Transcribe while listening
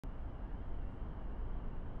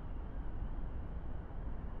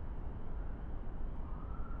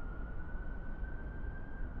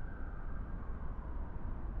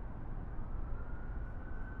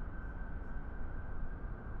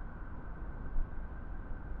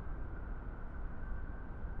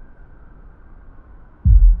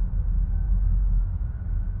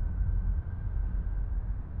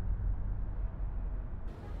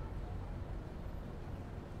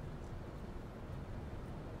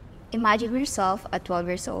Imagine yourself at 12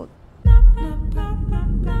 years old.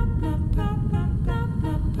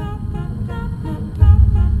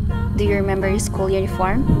 Do you remember your school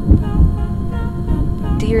uniform?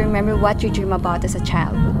 Do you remember what you dreamed about as a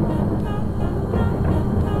child?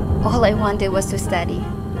 All I wanted was to study,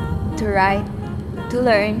 to write, to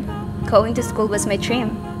learn. Going to school was my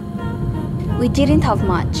dream. We didn't have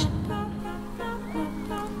much.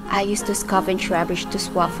 I used to scavenge rubbish to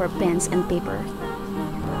swap for pens and paper.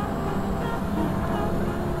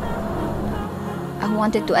 I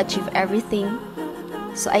wanted to achieve everything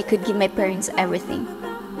so I could give my parents everything.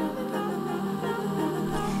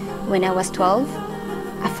 When I was 12,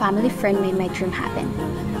 a family friend made my dream happen.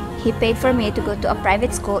 He paid for me to go to a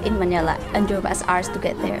private school in Manila and drove us hours to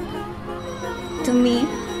get there. To me,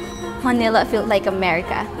 Manila felt like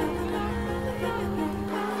America.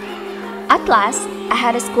 At last, I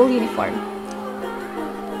had a school uniform.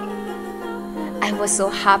 I was so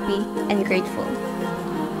happy and grateful.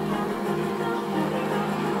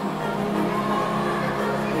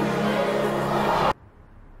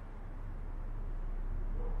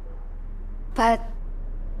 But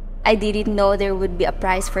I didn't know there would be a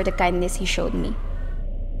price for the kindness he showed me.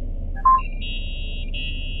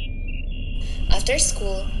 After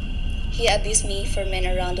school, he abused me for men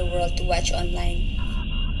around the world to watch online.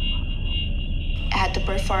 I had to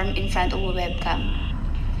perform in front of a webcam.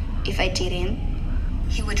 If I didn't,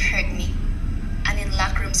 he would hurt me, and in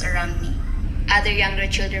locker rooms around me, other younger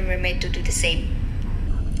children were made to do the same.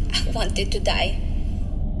 I wanted to die.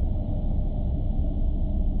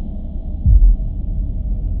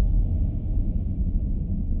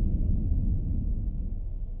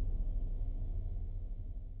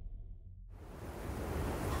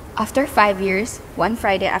 After 5 years, one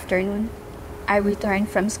Friday afternoon, I returned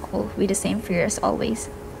from school with the same fear as always.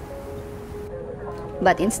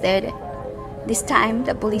 But instead, this time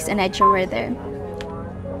the police and IJM were there.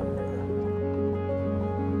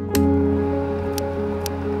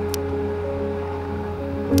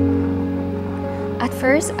 At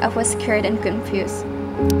first, I was scared and confused.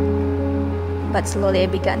 But slowly I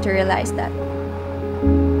began to realize that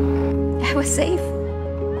I was safe.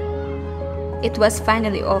 It was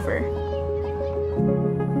finally over.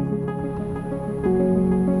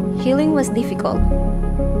 Healing was difficult.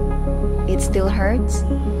 It still hurts.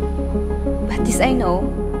 But this I know.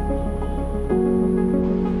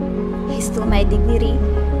 He stole my dignity,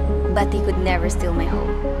 but he could never steal my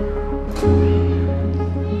hope.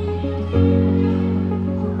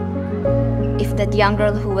 If that young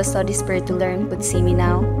girl who was so desperate to learn would see me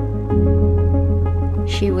now,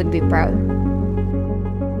 she would be proud.